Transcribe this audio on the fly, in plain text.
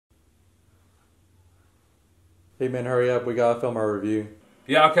Hey man, hurry up. We gotta film our review.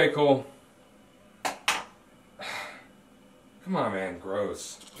 Yeah, okay, cool. Come on, man.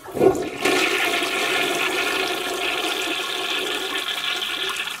 Gross.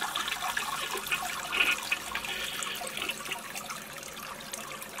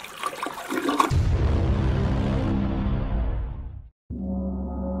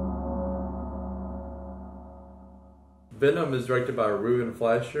 Venom is directed by Ruben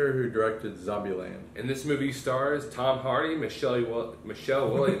Fleischer, who directed Zombieland. And this movie stars Tom Hardy, Michelle Williams,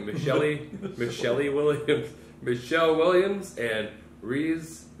 and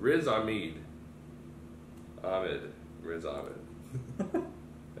Riz Ahmed. Riz Ahmed.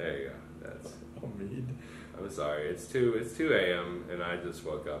 There you go. That's Ahmed. I'm sorry. It's 2 a.m. and I just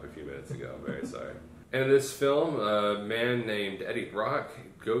woke up a few minutes ago. I'm very sorry. And in this film, a man named Eddie Brock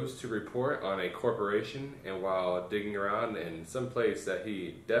goes to report on a corporation, and while digging around in some place that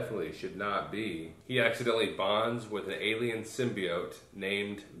he definitely should not be, he accidentally bonds with an alien symbiote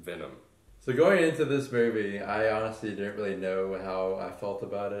named Venom. So going into this movie, I honestly didn't really know how I felt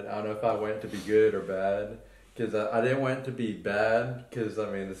about it. I don't know if I want it to be good or bad, because I didn't want it to be bad, because I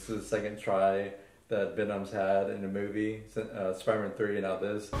mean this is the second try that Venom's had in a movie, Spider-Man 3 and now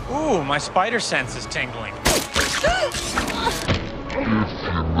this. Ooh, my spider sense is tingling.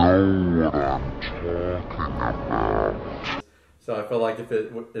 So I felt like if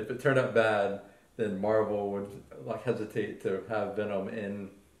it turned out bad, then Marvel would like hesitate to have Venom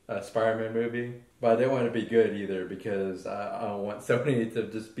in a Spider-Man movie. But I didn't want it to be good either, because I don't want Sony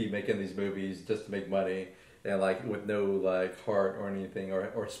to just be making these movies just to make money and like with no like heart or anything,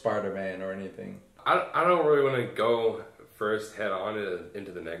 or Spider-Man or anything. I don't really want to go first head on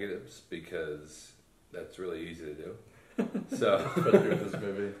into the negatives, because that's really easy to do. So especially with this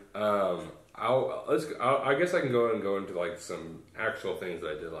movie. I guess I can go into like some actual things that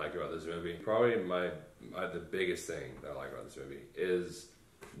I did like about this movie. Probably the biggest thing that I like about this movie is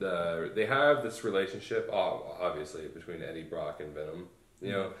they have this relationship, obviously, between Eddie Brock and Venom,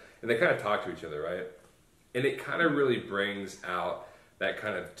 you know, and they kind of talk to each other, right? And it kind of really brings out that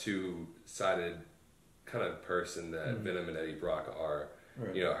kind of two-sided kind of person that Venom and Eddie Brock are.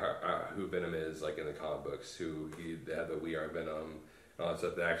 Right. You know, who Venom is, like in the comic books, they have the We Are Venom and all that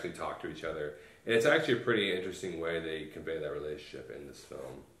stuff. They actually talk to each other. And it's actually a pretty interesting way they convey that relationship in this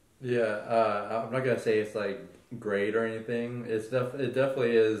film. Yeah, I'm not going to say it's like great or anything. It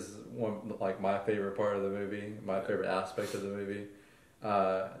definitely is like my favorite part of the movie, my favorite aspect of the movie.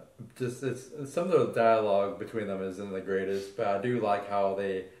 Just some of the dialogue between them isn't the greatest, but I do like how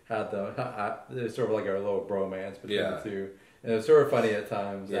they had there's sort of like a little bromance between the two. And it was sort of funny at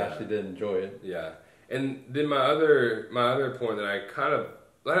times. I actually did enjoy it. Yeah. And then my other point that I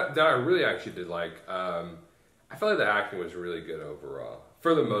really actually did like, I felt like the acting was really good overall.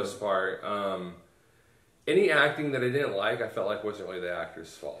 For the most part. Any acting that I didn't like, I felt like wasn't really the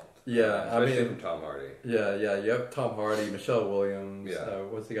actor's fault. Yeah, especially from Tom Hardy. Yeah. You have Tom Hardy, Michelle Williams. Yeah.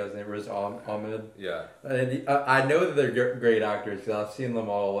 What's the guy's name? Riz Ahmed. Yeah. And I know that they're great actors because I've seen them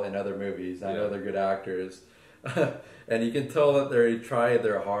all in other movies. I know they're good actors. And you can tell that they tried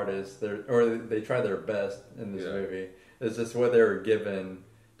their hardest, or they tried their best in this movie. It's just what they were given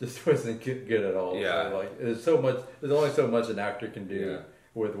just wasn't good at all. Yeah. So, like, there's only so much an actor can do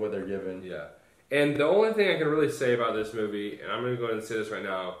with what they're given. Yeah. And the only thing I can really say about this movie, and I'm going to go ahead and say this right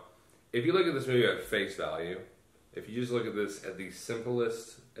now, if you look at this movie at face value, if you just look at this at its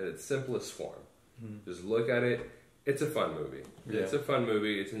simplest form, just look at it, it's a fun movie. Yeah. It's a fun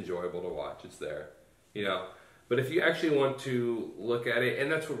movie. It's enjoyable to watch. It's there, you know. But if you actually want to look at it, and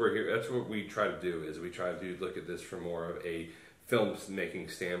that's what we're here, that's what we try to do, is we try to look at this from more of a film-making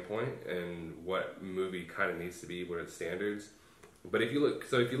standpoint and what movie kind of needs to be, what its standards. But if you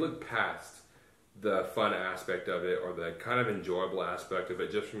look past the fun aspect of it, or the kind of enjoyable aspect of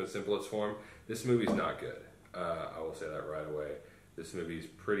it, just from its simplest form, this movie's not good. I will say that right away. This movie's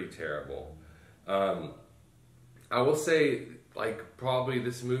pretty terrible. I will say, like, probably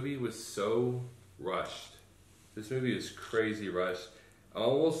this movie was so rushed. This movie is crazy rushed.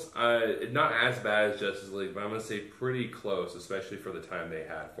 Almost, not as bad as Justice League, but I'm going to say pretty close, especially for the time they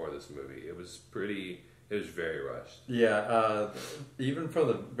had for this movie. It was very rushed. Yeah, even from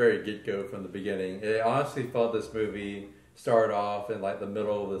the very get-go, from the beginning, it honestly felt this movie started off in like the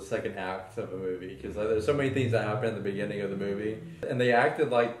middle of the second act of a movie, because like, there's so many things that happen in the beginning of the movie, and they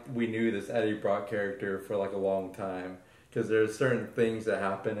acted like we knew this Eddie Brock character for like a long time, because there's certain things that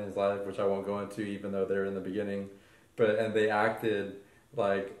happen in his life which I won't go into, even though they're in the beginning, and they acted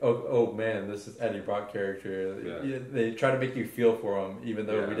like, oh man, this is Eddie Brock character. Yeah. They try to make you feel for him, even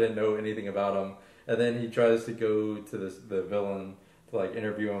though we didn't know anything about him. And then he tries to go to the villain to like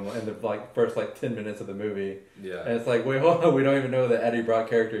interview him in the like first like 10 minutes of the movie. Yeah. And it's like, wait, hold on, we don't even know the Eddie Brock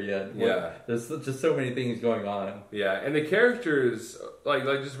character yet. Yeah. There's just so many things going on. Yeah, and the characters, like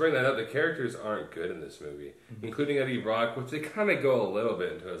just bring that up, the characters aren't good in this movie, including Eddie Brock, which they kind of go a little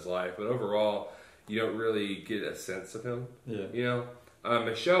bit into his life, but overall, you don't really get a sense of him. Yeah. You know?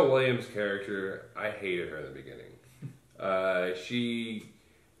 Michelle Williams' character, I hated her in the beginning.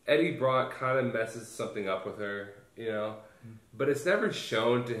 Eddie Brock kind of messes something up with her, you know? But it's never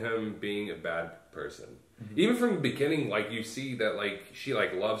shown to him being a bad person. Even from the beginning, like, you see that, like, she,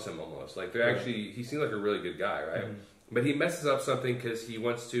 like, loves him almost. Like, they're actually, he seems like a really good guy, right? But he messes up something because he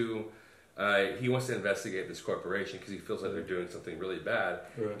wants to investigate this corporation because he feels like they're doing something really bad,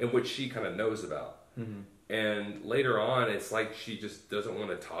 in which she kind of knows about. And later on, it's like she just doesn't want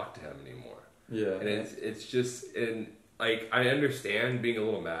to talk to him anymore. Yeah. And it's just, and like, I understand being a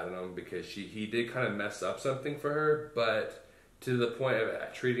little mad at him because he did kind of mess up something for her, but to the point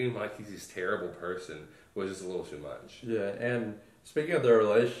of treating him like he's this terrible person was just a little too much. Yeah, and speaking of their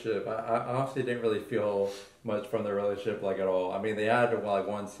relationship, I honestly didn't really feel much from their relationship, like, at all. I mean, they had like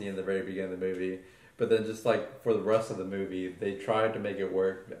one scene in the very beginning of the movie, but then just like for the rest of the movie, they tried to make it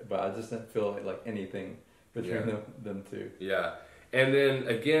work, but I just didn't feel like anything between them two. Yeah, and then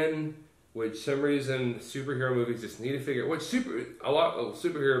again, which some reason superhero movies just need to figure. A lot of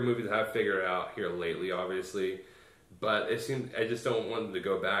superhero movies have figured out here lately, obviously. But it seems I just don't want them to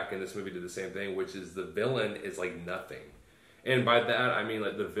go back, and this movie did the same thing, which is the villain is like nothing. And by that, I mean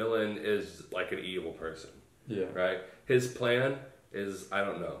like the villain is like an evil person. Yeah. Right? His plan is, I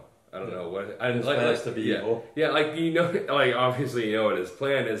don't know what... His plan is to be evil. Yeah, like, you know, like, obviously you know what his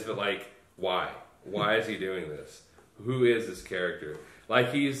plan is, but like, why? Why is he doing this? Who is this character?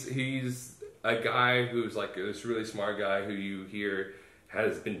 Like, he's a guy who's like this really smart guy who you hear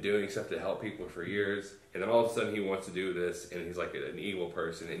has been doing stuff to help people for years, and then all of a sudden he wants to do this, and he's like an evil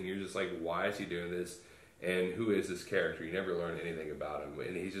person, and you're just like, why is he doing this? And who is this character? You never learn anything about him,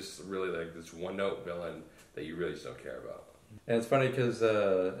 and he's just really like this one-note villain that you really just don't care about. And it's funny because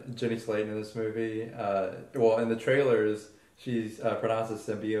Jenny Slate in this movie, well, in the trailers, she's pronounced as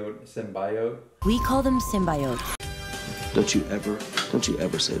symbiote. We call them symbiotes. Don't you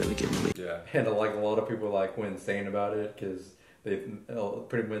ever say that again to me. Yeah, and like a lot of people like went insane about it because they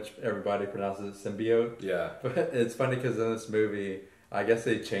pretty much everybody pronounces it symbiote. Yeah, but it's funny because in this movie, I guess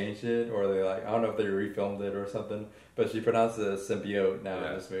they changed it, or they like, I don't know if they refilmed it or something, but she pronounces it as symbiote now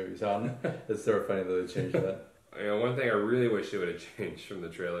in this movie. So it's sort of funny that they changed that. You know, one thing I really wish they would have changed from the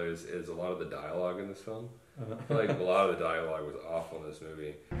trailers is a lot of the dialogue in this film. I feel like a lot of the dialogue was awful in this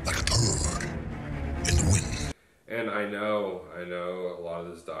movie. Like a bird in the wind. And I know a lot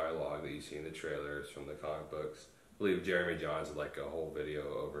of this dialogue that you see in the trailers from the comic books. I believe Jeremy Johns had like a whole video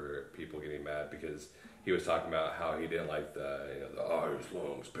over people getting mad because he was talking about how he didn't like the eyes,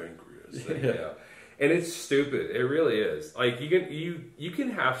 lungs, pancreas thing, you know. And it's stupid. It really is. Like, you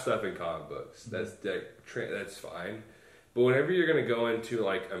can have stuff in comic books. That's fine. But whenever you're going to go into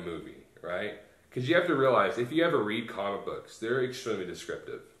like a movie, right? Because you have to realize if you ever read comic books, they're extremely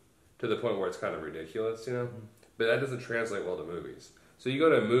descriptive to the point where it's kind of ridiculous, you know. But that doesn't translate well to movies. So you go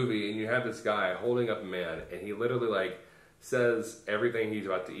to a movie and you have this guy holding up a man, and he literally like says everything he's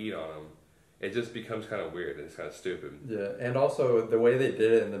about to eat on him. It just becomes kind of weird and it's kind of stupid. Yeah, and also the way they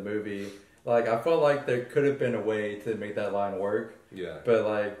did it in the movie, like, I felt like there could have been a way to make that line work. Yeah. But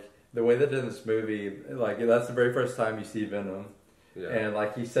like the way they did in this movie, like, that's the very first time you see Venom. Yeah. And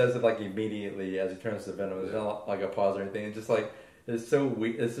like he says it like immediately as he turns to Venom. There's not like a pause or anything. It's just like it's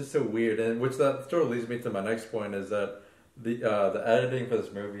just so weird. And which that sort of leads me to my next point is that the editing for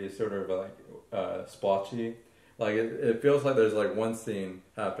this movie is sort of like splotchy. Like it feels like there's like one scene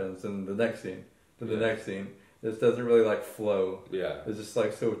happens and the next scene to the next scene. This doesn't really like flow. Yeah, it's just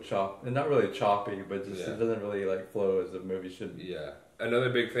like so and not really choppy, but just it doesn't really like flow as a movie should. Yeah. Another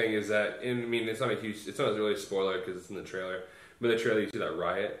big thing is that it's not really a spoiler because it's in the trailer. But in the trailer you see that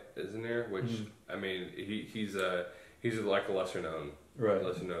Riot is in there, which I mean he's like a lesser known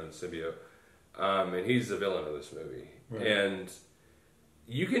symbiote, and he's the villain of this movie, and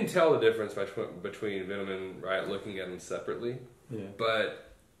you can tell the difference between Venom and Riot looking at them separately,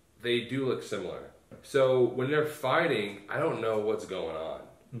 but they do look similar. So when they're fighting, I don't know what's going on.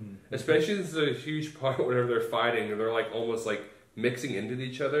 Especially this is a huge part whenever they're fighting, and they're like almost like mixing into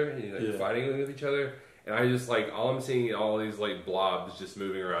each other and fighting with each other. And I just like all I'm seeing all these like blobs just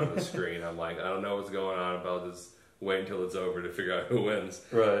moving around the screen. I'm like, I don't know what's going on about wait until it's over to figure out who wins.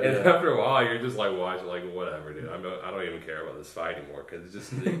 Right. And after a while, you're just like watching, like whatever, dude. I don't even care about this fight anymore because it's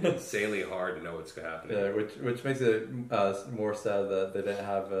just insanely hard to know what's happening. Yeah, which makes it more sad that they didn't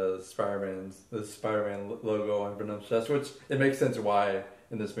have the Spider-Man logo on Venom's chest. Which it makes sense why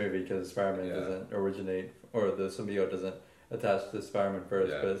in this movie because Spider-Man doesn't originate or the symbiote doesn't attach to Spider-Man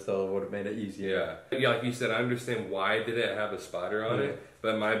first, but it still would have made it easier. Yeah, like you said, I understand why it didn't have a spider on it.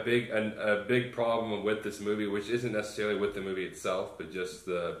 But my a big problem with this movie, which isn't necessarily with the movie itself, but just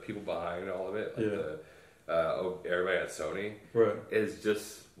the people behind all of it, like everybody at Sony, is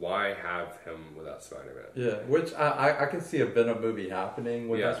just why have him without Spider-Man? Yeah, which I can see a Venom movie happening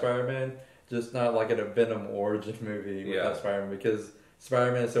without Spider-Man, just not like a Venom origin movie without Spider-Man, because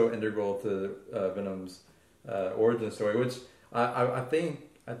Spider-Man is so integral to Venom's origin story, which I think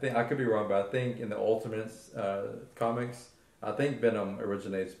I could be wrong, but I think in the Ultimates comics, I think Venom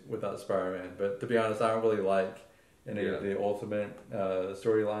originates without Spider-Man. But to be honest, I don't really like any of the Ultimate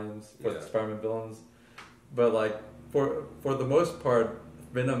storylines for the Spider-Man villains. But like for the most part,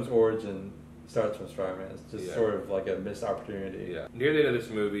 Venom's origin starts from Spider-Man. It's just sort of like a missed opportunity. Yeah. Near the end of this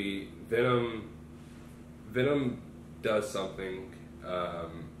movie, Venom does something.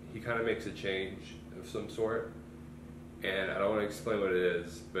 He kind of makes a change of some sort, and I don't want to explain what it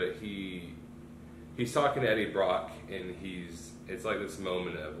is, but he's talking to Eddie Brock, and it's like this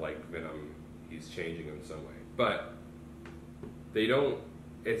moment of like Venom, he's changing in some way, but they don't.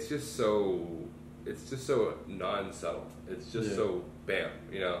 It's just so non-subtle. It's just so bam,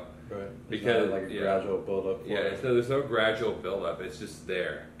 you know. Right. Because like a gradual build up. There's no gradual build up. It's just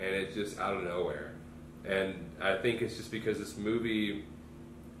there, and it's just out of nowhere. And I think it's just because this movie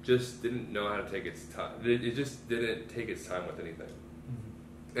just didn't know how to take its time. It just didn't take its time with anything.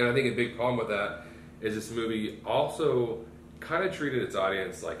 Mm-hmm. And I think a big problem with that is this movie also kind of treated its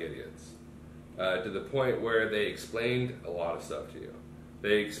audience like idiots, to the point where they explained a lot of stuff to you.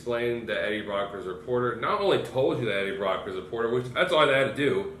 They explained that Eddie Brock was a reporter. Not only told you that Eddie Brock was a reporter, which that's all they had to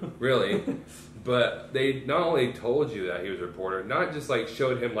do, really. But they not only told you that he was a reporter, not just like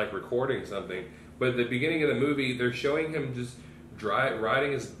showed him like recording something, but at the beginning of the movie, they're showing him just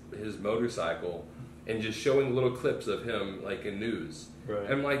riding his motorcycle and just showing little clips of him like in news. Right.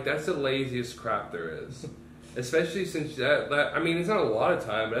 And like that's the laziest crap there is. Especially since that I mean, it's not a lot of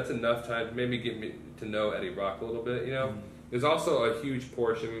time, but that's enough time to maybe get me to know Eddie Brock a little bit, you know? Mm-hmm. There's also a huge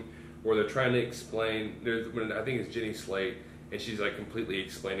portion where they're trying to explain, I think it's Jenny Slate, and she's like completely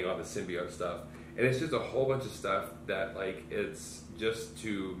explaining all the symbiote stuff. And it's just a whole bunch of stuff that like it's just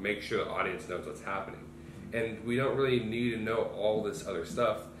to make sure the audience knows what's happening. And we don't really need to know all this other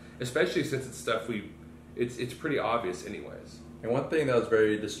stuff, especially since it's stuff it's pretty obvious anyways. And one thing that was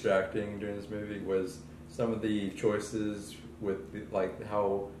very distracting during this movie was some of the choices with like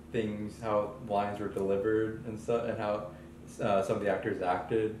how lines were delivered and stuff, and how some of the actors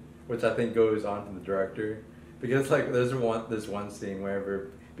acted, which I think goes on to the director, because like there's one scene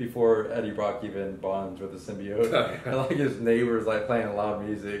wherever before Eddie Brock even bonds with the symbiote, and like his neighbor's like playing loud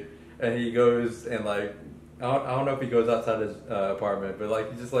music, and he goes and like I don't know if he goes outside his apartment, but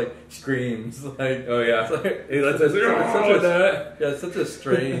like he just like screams like it's like, he lets us it's such a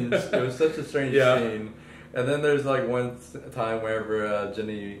strange it was such a strange scene. And then there's like one time wherever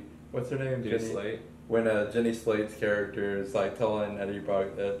Jenny, what's her name? Jenny Slate. When Jenny Slate's character is like telling Eddie Brock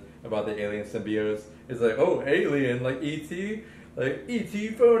about the alien symbiotes, it's like, oh, alien, like E.T., like E.T.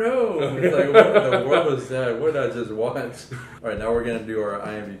 phone home. It's like, what in the world was that? What did I just watch? All right, now we're gonna do our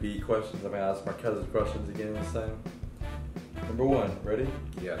IMDb questions. I'm gonna ask my cousin questions again this time. Number 1, ready?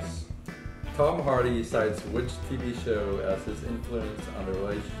 Yes. Tom Hardy cites which TV show as his influence on the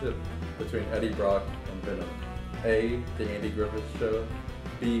relationship between Eddie Brock and Venom? A, The Andy Griffith Show,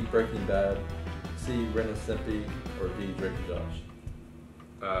 B, Breaking Bad, C, Ren and Stimpy, or D, Drake and Josh?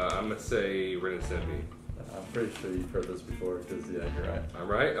 I'm going to say Ren and Stimpy. I'm pretty sure you've heard this before, because yeah, you're right. I'm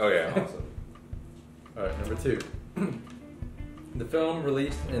right? Oh yeah, awesome. Alright, number 2. The film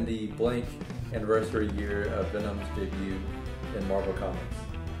released in the blank anniversary year of Venom's debut in Marvel Comics.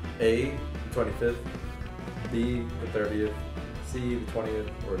 A, the 25th, B, the 30th, C, the 20th,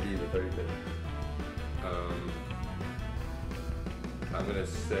 or D, the 35th? I'm going to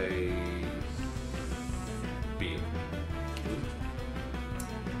say B.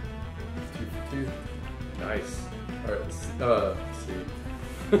 2 for 2. Nice. Alright, C.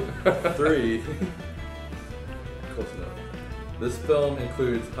 3. Close enough. This film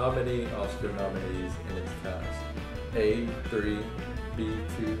includes how many Oscar nominees in its cast? A, 3, B,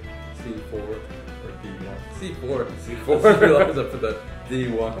 2, C, 4, or D1? C4. C4. I realized I put the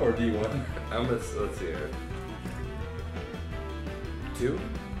D1 or D1. Let's see here. 2?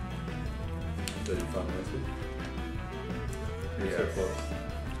 Did you find answer? You're so Yes. close.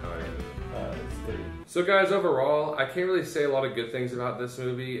 Oh, yeah. It's 3. So, guys, overall, I can't really say a lot of good things about this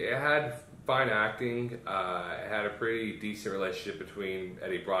movie. It had fine acting. It had a pretty decent relationship between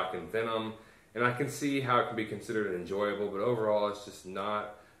Eddie Brock and Venom. And I can see how it can be considered enjoyable, but overall, it's just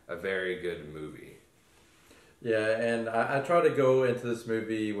not a very good movie. Yeah, and I try to go into this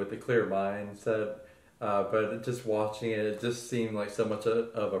movie with a clear mindset, but just watching it, it just seemed like so much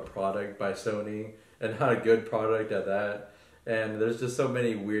of a product by Sony, and not a good product at that. And there's just so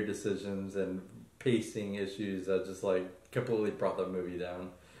many weird decisions and pacing issues that just like completely brought the movie down.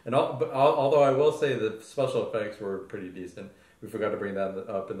 And although I will say the special effects were pretty decent, we forgot to bring that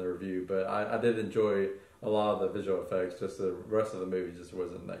up in the review, but I did enjoy a lot of the visual effects. Just the rest of the movie just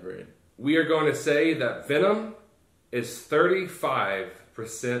wasn't that great. We are going to say that Venom is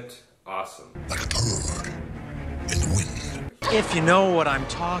 35% awesome. If you know what I'm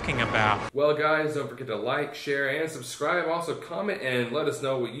talking about. Well, guys, don't forget to like, share, and subscribe. Also, comment and let us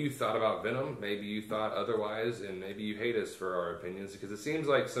know what you thought about Venom. Maybe you thought otherwise, and maybe you hate us for our opinions, because it seems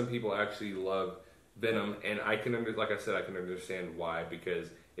like some people actually love Venom, and like I said, I can understand why, because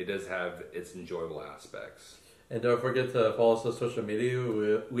it does have its enjoyable aspects. And don't forget to follow us on social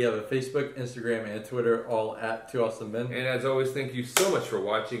media. We have a Facebook, Instagram, and Twitter, all at 2 Awesome Men. And as always, thank you so much for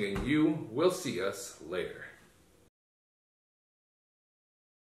watching, and you will see us later.